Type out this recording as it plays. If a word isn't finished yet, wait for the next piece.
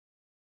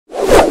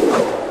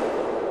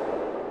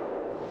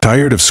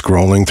Tired of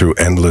scrolling through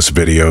endless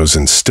videos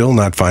and still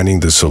not finding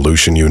the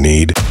solution you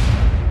need?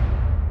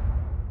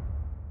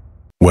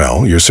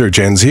 Well, your search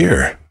ends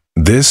here.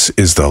 This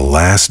is the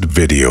last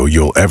video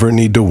you'll ever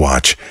need to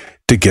watch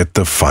to get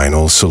the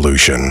final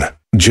solution.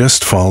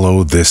 Just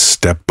follow this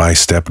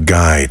step-by-step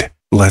guide.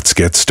 Let's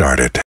get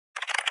started.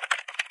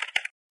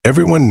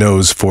 Everyone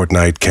knows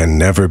Fortnite can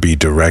never be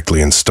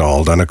directly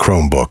installed on a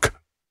Chromebook.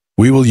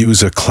 We will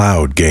use a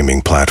cloud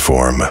gaming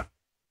platform.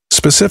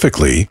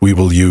 Specifically, we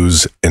will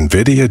use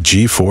NVIDIA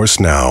GeForce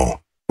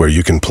Now, where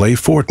you can play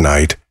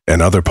Fortnite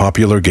and other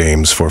popular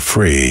games for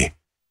free.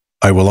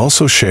 I will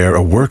also share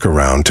a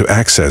workaround to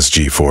access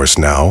GeForce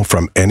Now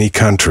from any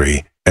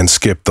country and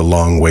skip the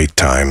long wait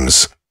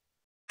times.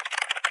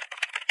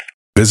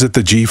 Visit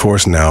the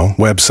GeForce Now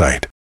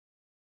website.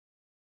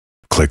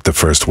 Click the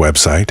first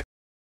website.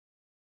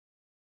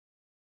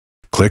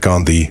 Click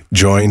on the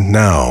Join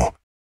Now.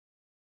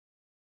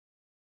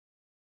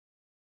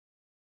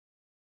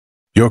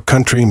 Your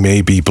country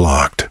may be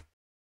blocked,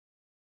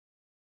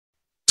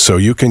 so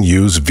you can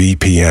use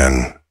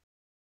VPN.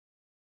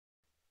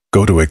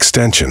 Go to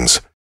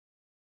Extensions.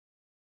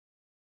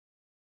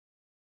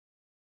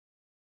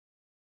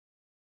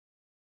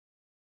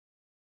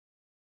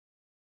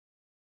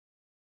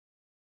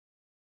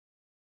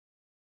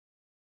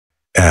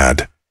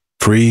 Add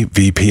Free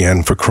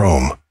VPN for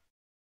Chrome.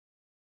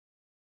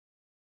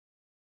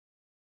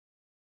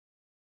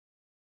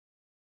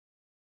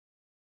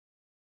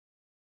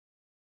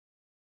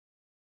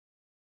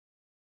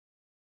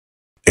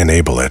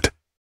 Enable it.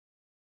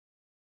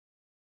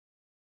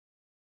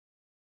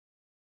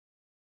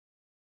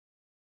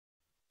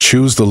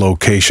 Choose the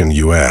location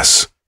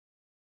US.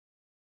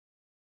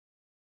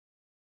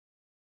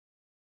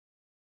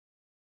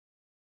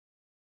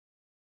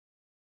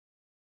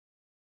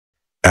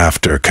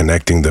 After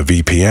connecting the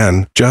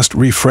VPN, just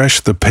refresh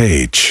the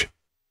page.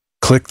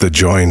 Click the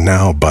Join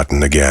Now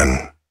button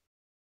again.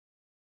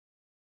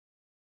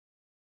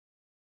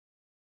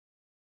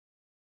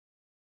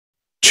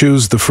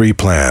 Choose the free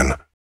plan.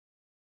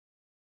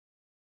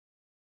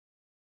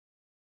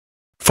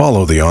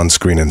 Follow the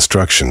on-screen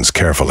instructions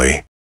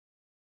carefully.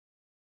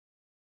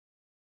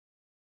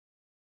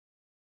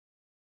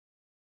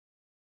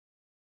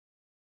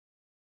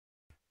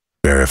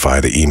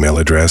 Verify the email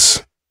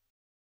address.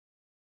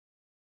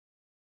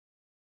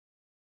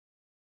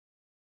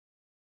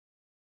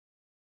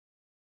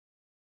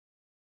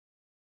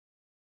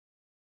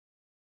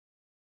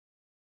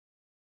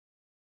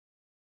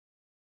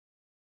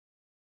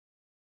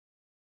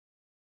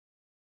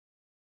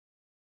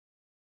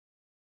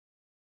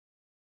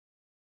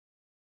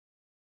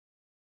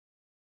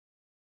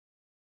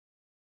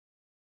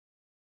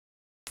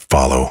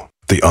 Follow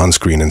the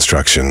on-screen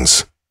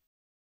instructions.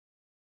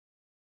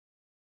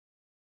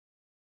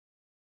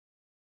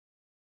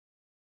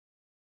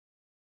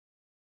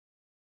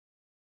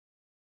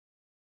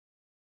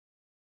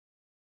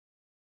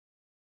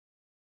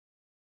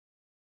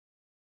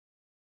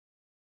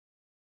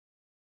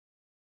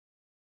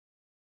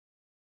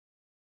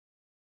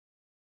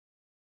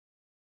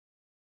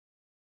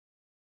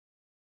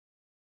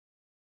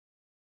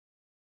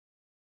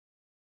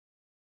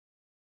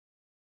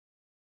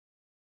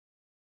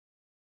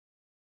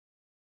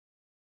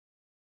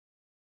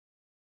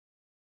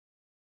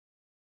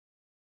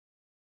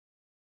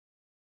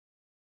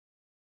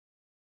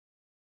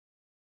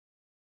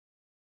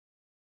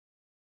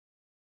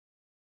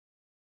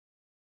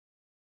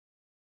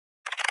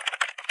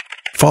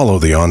 Follow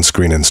the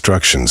on-screen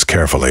instructions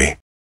carefully.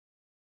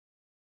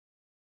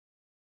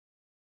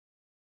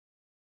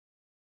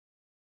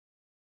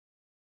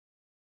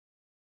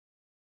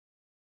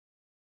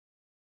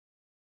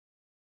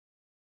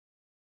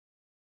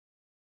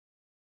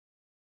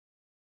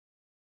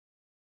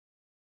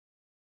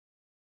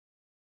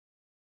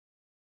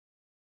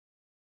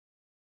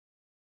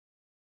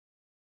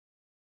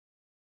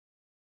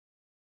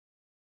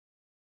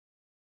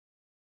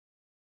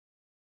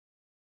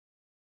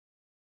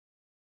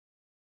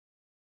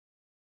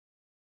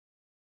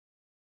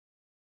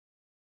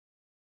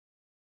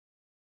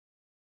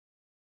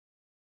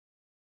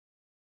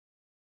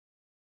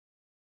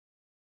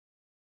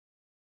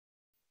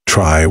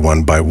 Try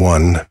one by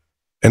one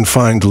and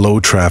find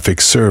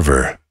low-traffic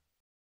server.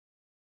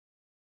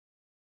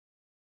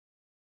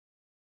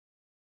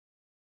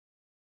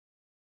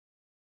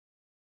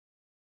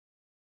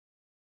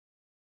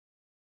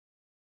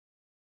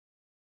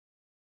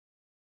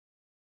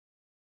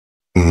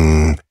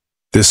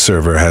 This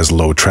server has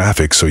low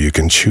traffic, so you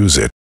can choose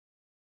it.